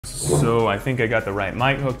So I think I got the right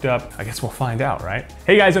mic hooked up. I guess we'll find out, right?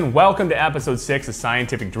 Hey guys, and welcome to episode 6 of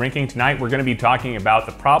Scientific Drinking. Tonight we're gonna be talking about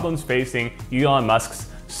the problems facing Elon Musk's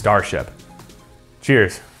Starship.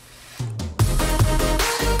 Cheers.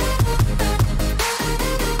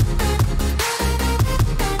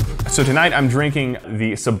 So tonight I'm drinking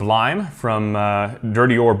the Sublime from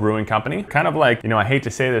Dirty Ore Brewing Company. Kind of like, I hate to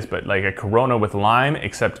say this, but like a Corona with lime,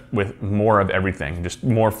 except with more of everything. Just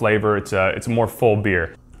more flavor, it's a more full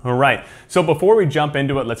beer. All right, so before we jump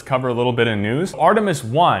into it, let's cover a little bit of news. Artemis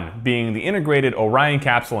 1, being the integrated Orion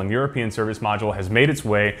capsule and European service module, has made its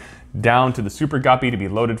way down to the Super Guppy to be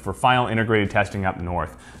loaded for final integrated testing up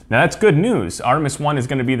north. Now that's good news. Artemis 1 is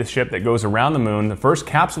going to be the ship that goes around the moon, the first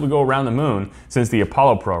capsule to go around the moon since the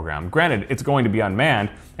Apollo program. Granted, it's going to be unmanned,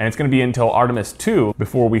 and it's going to be until Artemis 2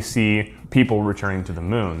 before we see people returning to the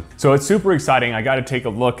moon. So it's super exciting. I got to take a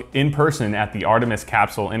look in person at the Artemis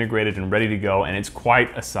capsule integrated and ready to go, and it's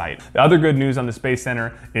quite a sight. The other good news on the Space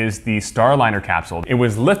Center is the Starliner capsule. It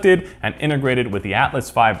was lifted and integrated with the Atlas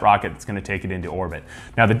V rocket that's going to take it into orbit.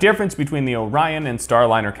 Now the difference between the Orion and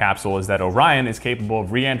Starliner capsule is that Orion is capable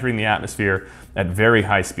of re-entering the atmosphere at very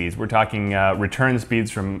high speeds. We're talking return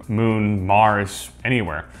speeds from Moon, Mars,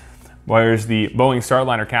 anywhere. Whereas the Boeing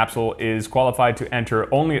Starliner capsule is qualified to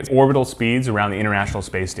enter only at orbital speeds around the International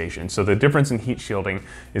Space Station. So the difference in heat shielding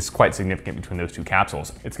is quite significant between those two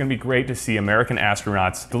capsules. It's going to be great to see American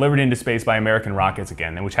astronauts delivered into space by American rockets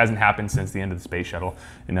again, which hasn't happened since the end of the space shuttle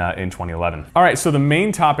in 2011. All right, so the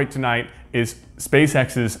main topic tonight is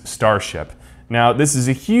SpaceX's Starship. Now, this is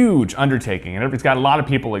a huge undertaking, and it's got a lot of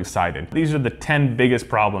people excited. These are the 10 biggest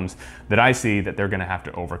problems that I see that they're gonna have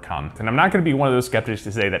to overcome. And I'm not gonna be one of those skeptics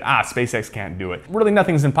to say that, SpaceX can't do it. Really,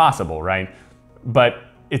 nothing's impossible, right? But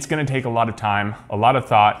it's gonna take a lot of time, a lot of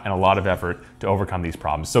thought, and a lot of effort to overcome these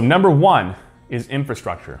problems. So number 1 is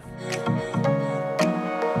infrastructure.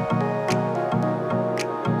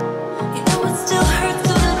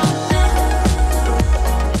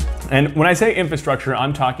 And when I say infrastructure,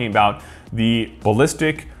 I'm talking about the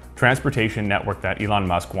ballistic transportation network that Elon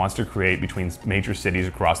Musk wants to create between major cities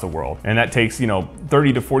across the world. And that takes,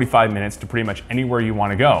 30 to 45 minutes to pretty much anywhere you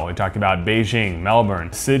want to go. We talk about Beijing,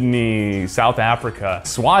 Melbourne, Sydney, South Africa,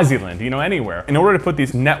 Swaziland, anywhere. In order to put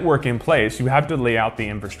this network in place, you have to lay out the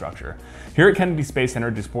infrastructure. Here at Kennedy Space Center,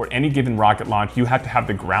 to support any given rocket launch, you have to have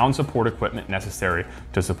the ground support equipment necessary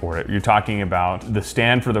to support it. You're talking about the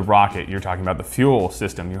stand for the rocket, you're talking about the fuel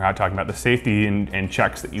system, you're talking about the safety and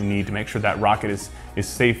checks that you need to make sure that rocket is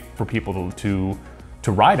safe for people to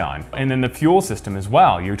ride on. And then the fuel system as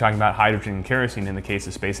well. You're talking about hydrogen and kerosene in the case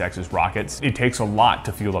of SpaceX's rockets. It takes a lot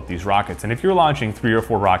to fuel up these rockets. And if you're launching 3 or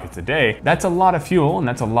 4 rockets a day, that's a lot of fuel and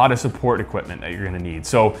that's a lot of support equipment that you're gonna need.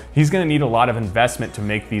 So he's gonna need a lot of investment to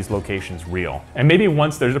make these locations real. And maybe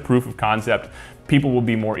once there's a proof of concept, people will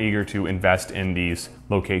be more eager to invest in these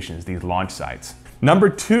locations, these launch sites. Number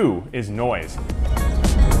 2 is noise.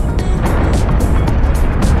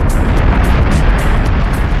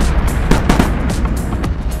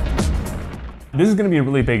 This is going to be a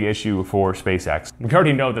really big issue for SpaceX. We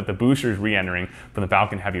already know that the boosters re-entering from the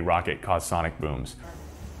Falcon Heavy rocket cause sonic booms.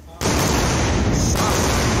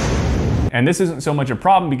 And this isn't so much a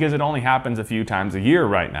problem because it only happens a few times a year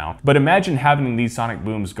right now. But imagine having these sonic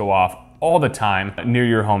booms go off all the time near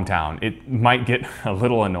your hometown. It might get a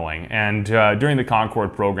little annoying. And during the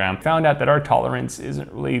Concorde program, found out that our tolerance isn't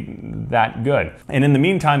really that good. And in the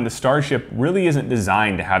meantime, the Starship really isn't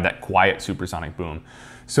designed to have that quiet supersonic boom.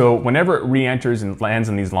 So whenever it re-enters and lands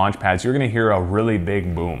on these launch pads, you're gonna hear a really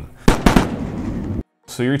big boom.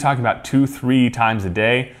 So you're talking about 2-3 times a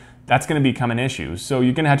day. That's gonna become an issue. So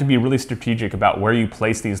you're gonna have to be really strategic about where you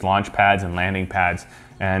place these launch pads and landing pads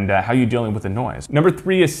and how you're dealing with the noise. Number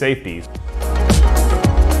 3 is safety.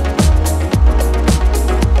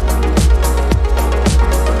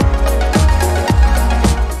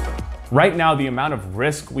 Right now, the amount of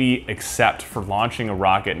risk we accept for launching a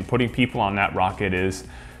rocket and putting people on that rocket it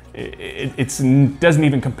doesn't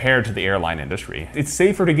even compare to the airline industry. It's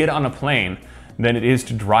safer to get on a plane than it is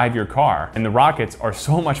to drive your car. And the rockets are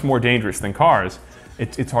so much more dangerous than cars,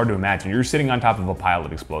 it's hard to imagine. You're sitting on top of a pile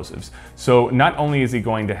of explosives. So not only is he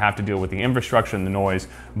going to have to deal with the infrastructure and the noise,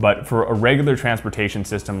 but for a regular transportation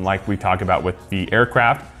system like we talk about with the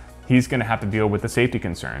aircraft, he's going to have to deal with the safety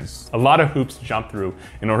concerns. A lot of hoops to jump through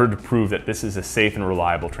in order to prove that this is a safe and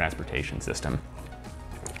reliable transportation system.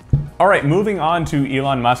 All right, moving on to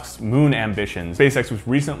Elon Musk's moon ambitions. SpaceX was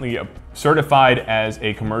recently certified as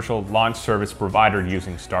a commercial launch service provider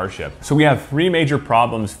using Starship. So we have 3 major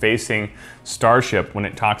problems facing Starship when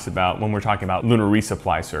we're talking about lunar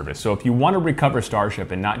resupply service. So if you want to recover Starship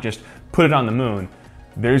and not just put it on the moon,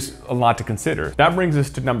 there's a lot to consider. That brings us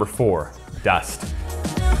to number 4, dust.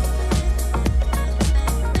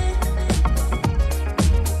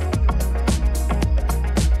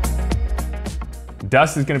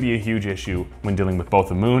 Dust is going to be a huge issue when dealing with both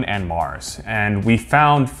the moon and Mars. And we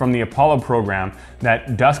found from the Apollo program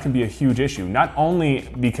that dust can be a huge issue, not only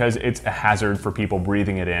because it's a hazard for people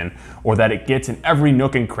breathing it in, or that it gets in every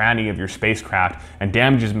nook and cranny of your spacecraft and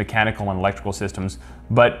damages mechanical and electrical systems,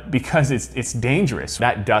 but because it's dangerous.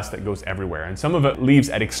 That dust that goes everywhere, and some of it leaves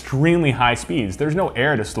at extremely high speeds. There's no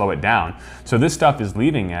air to slow it down. So this stuff is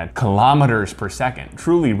leaving at kilometers per second,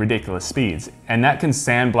 truly ridiculous speeds. And that can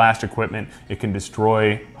sandblast equipment, it can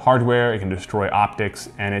destroy hardware, it can destroy optics,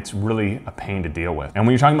 and it's really a pain to deal with. And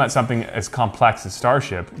when you're talking about something as complex as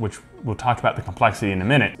Starship, which we'll talk about the complexity in a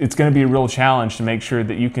minute, it's going to be a real challenge to make sure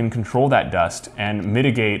that you can control that dust and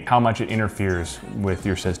mitigate how much it interferes with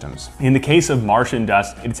your systems. In the case of Martian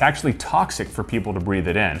dust, it's actually toxic for people to breathe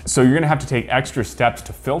it in. So you're going to have to take extra steps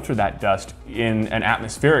to filter that dust in an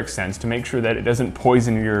atmospheric sense to make sure that it doesn't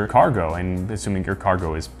poison your cargo, and assuming your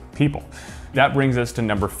cargo is people. That brings us to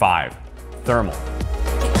number 5, thermal.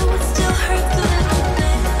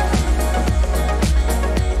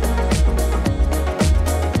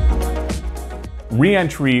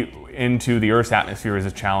 Re-entry into the Earth's atmosphere is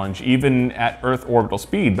a challenge, even at Earth orbital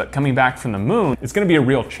speed, but coming back from the moon, it's going to be a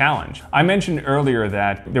real challenge. I mentioned earlier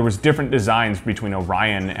that there was different designs between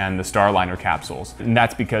Orion and the Starliner capsules, and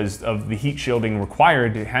that's because of the heat shielding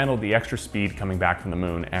required to handle the extra speed coming back from the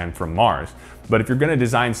moon and from Mars. But if you're going to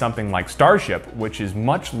design something like Starship, which is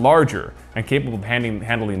much larger and capable of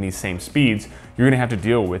handling these same speeds, you're going to have to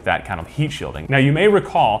deal with that kind of heat shielding. Now, you may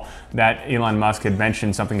recall that Elon Musk had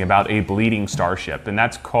mentioned something about a bleeding Starship, and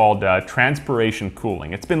that's called transpiration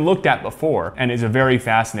cooling. It's been looked at before, and is a very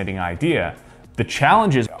fascinating idea. The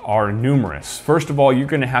challenges are numerous. First of all, you're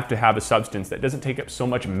going to have a substance that doesn't take up so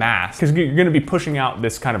much mass, because you're going to be pushing out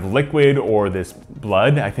this kind of liquid or this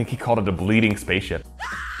blood. I think he called it a bleeding spaceship.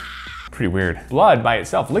 Pretty weird. Blood by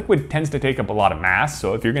itself, liquid tends to take up a lot of mass,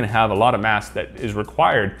 so if you're going to have a lot of mass that is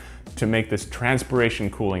required to make this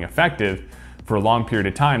transpiration cooling effective for a long period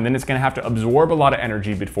of time, then it's going to have to absorb a lot of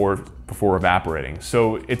energy before evaporating.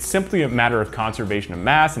 So it's simply a matter of conservation of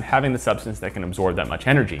mass and having the substance that can absorb that much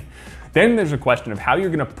energy. Then there's a question of how you're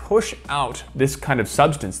going to push out this kind of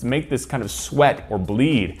substance to make this kind of sweat or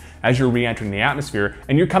bleed as you're re-entering the atmosphere,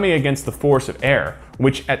 and you're coming against the force of air,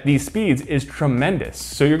 which at these speeds is tremendous.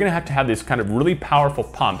 So you're going to have this kind of really powerful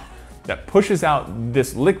pump that pushes out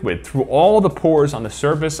this liquid through all the pores on the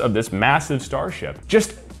surface of this massive Starship.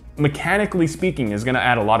 Just mechanically speaking, is going to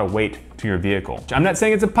add a lot of weight to your vehicle. I'm not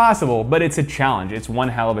saying it's impossible, but it's a challenge. It's one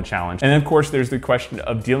hell of a challenge. And then of course, there's the question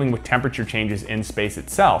of dealing with temperature changes in space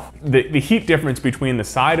itself. The heat difference between the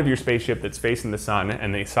side of your spaceship that's facing the sun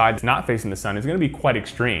and the side that's not facing the sun is going to be quite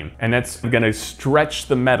extreme. And that's going to stretch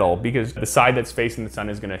the metal, because the side that's facing the sun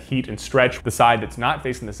is going to heat and stretch. The side that's not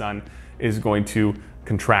facing the sun is going to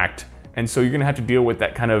contract. And so you're going to have to deal with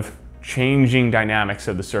that kind of changing dynamics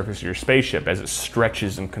of the surface of your spaceship as it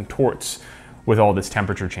stretches and contorts with all this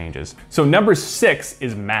temperature changes. So number 6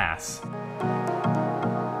 is mass.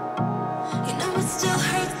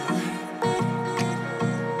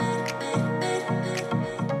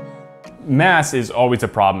 Mass is always a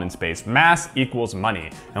problem in space. Mass equals money.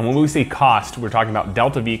 And when we say cost, we're talking about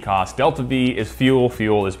delta V cost. Delta V is fuel,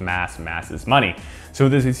 fuel is mass, mass is money. So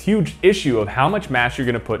there's this huge issue of how much mass you're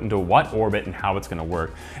going to put into what orbit and how it's going to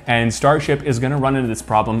work. And Starship is going to run into this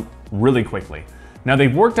problem really quickly. Now,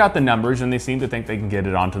 they've worked out the numbers and they seem to think they can get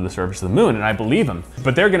it onto the surface of the moon, and I believe them.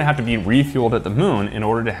 But they're gonna have to be refueled at the moon in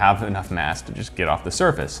order to have enough mass to just get off the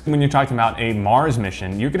surface. When you're talking about a Mars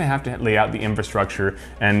mission, you're gonna have to lay out the infrastructure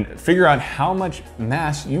and figure out how much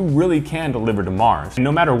mass you really can deliver to Mars. And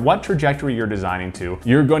no matter what trajectory you're designing to,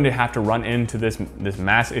 you're going to have to run into this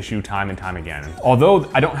mass issue time and time again. Although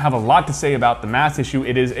I don't have a lot to say about the mass issue,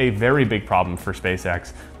 it is a very big problem for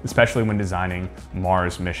SpaceX, especially when designing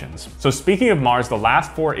Mars missions. So speaking of Mars, the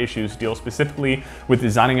last 4 issues deal specifically with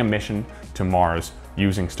designing a mission to Mars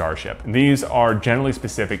using Starship. These are generally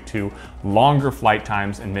specific to longer flight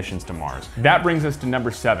times and missions to Mars. That brings us to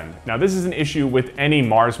number 7. Now, this is an issue with any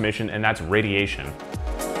Mars mission, and that's radiation.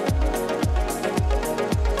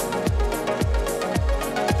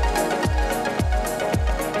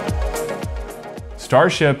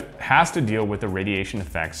 Starship has to deal with the radiation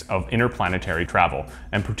effects of interplanetary travel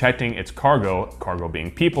and protecting its cargo being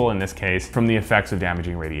people in this case, from the effects of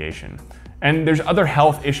damaging radiation. And there's other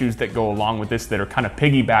health issues that go along with this that are kind of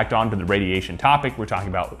piggybacked onto the radiation topic. We're talking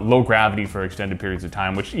about low gravity for extended periods of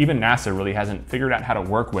time, which even NASA really hasn't figured out how to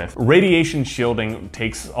work with. Radiation shielding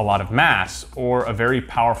takes a lot of mass or a very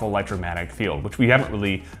powerful electromagnetic field, which we haven't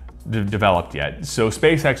really developed yet. So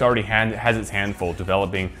SpaceX already has its hand full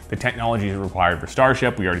developing the technologies required for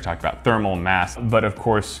Starship. We already talked about thermal mass, but of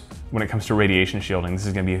course, when it comes to radiation shielding, this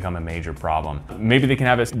is going to become a major problem. Maybe they can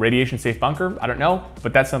have a radiation safe bunker, I don't know,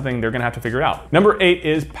 but that's something they're going to have to figure out. Number 8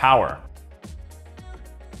 is power.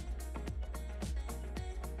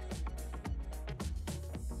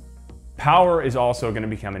 Power is also going to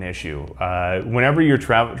become an issue. Whenever you're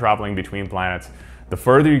traveling between planets, the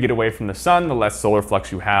further you get away from the sun, the less solar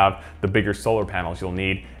flux you have, the bigger solar panels you'll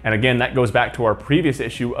need. And again, that goes back to our previous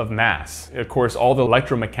issue of mass. Of course, all the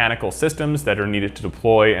electromechanical systems that are needed to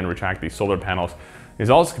deploy and retract these solar panels is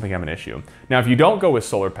also going to become an issue. Now, if you don't go with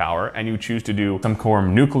solar power and you choose to do some form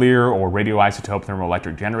of nuclear or radioisotope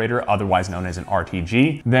thermoelectric generator, otherwise known as an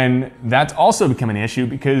RTG, then that's also becoming an issue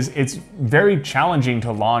because it's very challenging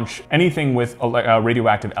to launch anything with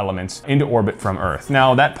radioactive elements into orbit from Earth.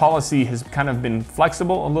 Now, that policy has kind of been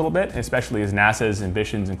flexible a little bit, especially as NASA's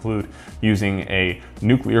ambitions include using a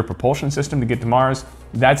nuclear propulsion system to get to Mars.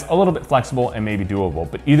 That's a little bit flexible and maybe doable,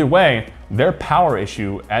 but either way, their power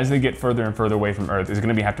issue as they get further and further away from Earth is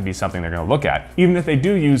going to have to be something they're going to look at. Even if they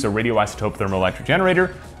do use a radioisotope thermoelectric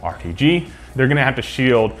generator, RTG, they're going to have to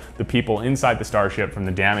shield the people inside the Starship from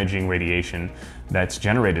the damaging radiation that's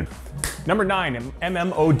generated. Number 9,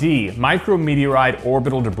 MMOD, micrometeorite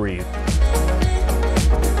orbital debris.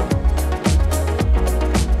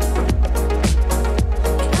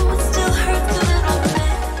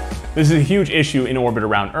 This is a huge issue in orbit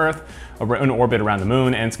around Earth, in orbit around the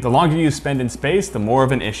moon, and the longer you spend in space, the more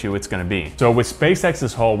of an issue it's going to be. So with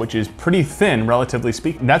SpaceX's hull, which is pretty thin, relatively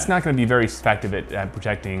speaking, that's not going to be very effective at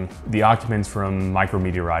protecting the occupants from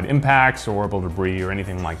micrometeorite impacts or orbital debris or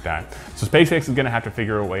anything like that. So SpaceX is going to have to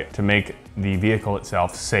figure a way to make the vehicle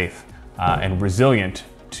itself safe and resilient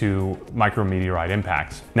to micrometeorite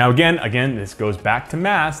impacts. Now again, this goes back to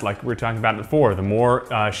mass, like we were talking about before. The more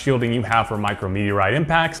shielding you have for micrometeorite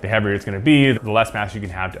impacts, the heavier it's going to be, the less mass you can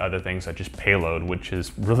have to other things such as payload, which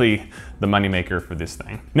is really the moneymaker for this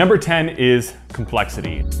thing. Number 10 is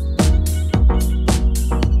complexity.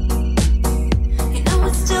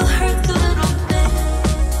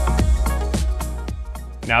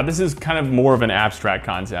 Now this is kind of more of an abstract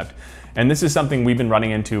concept. And this is something we've been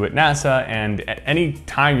running into at NASA, and at any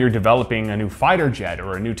time you're developing a new fighter jet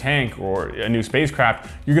or a new tank or a new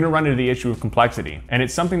spacecraft, you're gonna run into the issue of complexity. And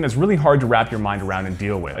it's something that's really hard to wrap your mind around and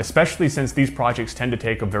deal with, especially since these projects tend to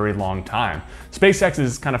take a very long time. SpaceX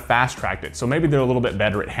has kind of fast-tracked it, so maybe they're a little bit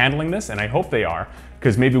better at handling this, and I hope they are,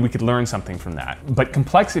 because maybe we could learn something from that. But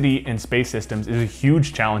complexity in space systems is a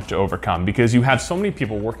huge challenge to overcome because you have so many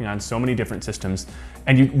people working on so many different systems,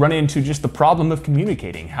 and you run into just the problem of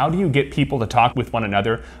communicating. How do you get people to talk with one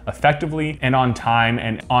another effectively and on time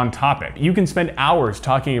and on topic? You can spend hours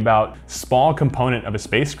talking about small component of a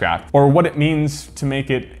spacecraft or what it means to make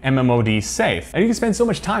it MMOD safe. And you can spend so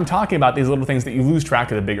much time talking about these little things that you lose track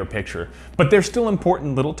of the bigger picture. But they're still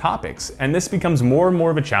important little topics. And this becomes more and more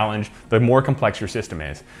of a challenge the more complex your system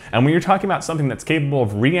is. And when you're talking about something that's capable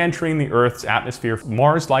of re-entering the Earth's atmosphere,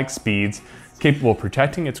 Mars-like speeds, capable of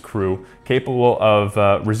protecting its crew, capable of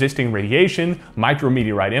resisting radiation,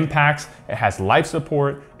 micrometeorite impacts, it has life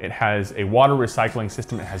support, it has a water recycling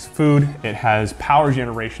system, it has food, it has power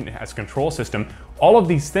generation, it has control system. All of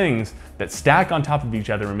these things that stack on top of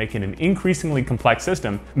each other and make it an increasingly complex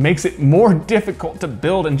system makes it more difficult to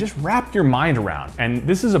build and just wrap your mind around. And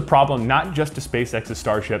this is a problem not just to SpaceX's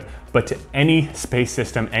Starship, but to any space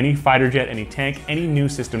system, any fighter jet, any tank, any new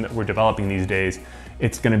system that we're developing these days.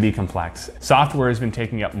 It's going to be complex. Software has been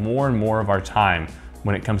taking up more and more of our time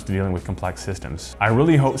when it comes to dealing with complex systems. I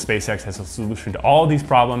really hope SpaceX has a solution to all of these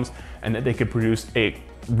problems and that they could produce a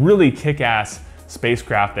really kick-ass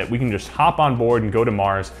spacecraft that we can just hop on board and go to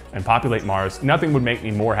Mars and populate Mars. Nothing would make me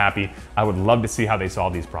more happy. I would love to see how they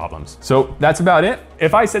solve these problems. So that's about it.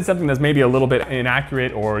 If I said something that's maybe a little bit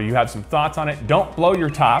inaccurate or you have some thoughts on it, don't blow your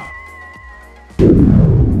top.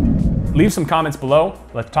 Leave some comments below.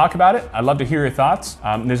 Let's talk about it. I'd love to hear your thoughts.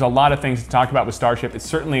 There's a lot of things to talk about with Starship. It's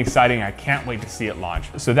certainly exciting. I can't wait to see it launch.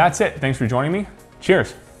 So that's it. Thanks for joining me.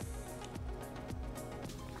 Cheers.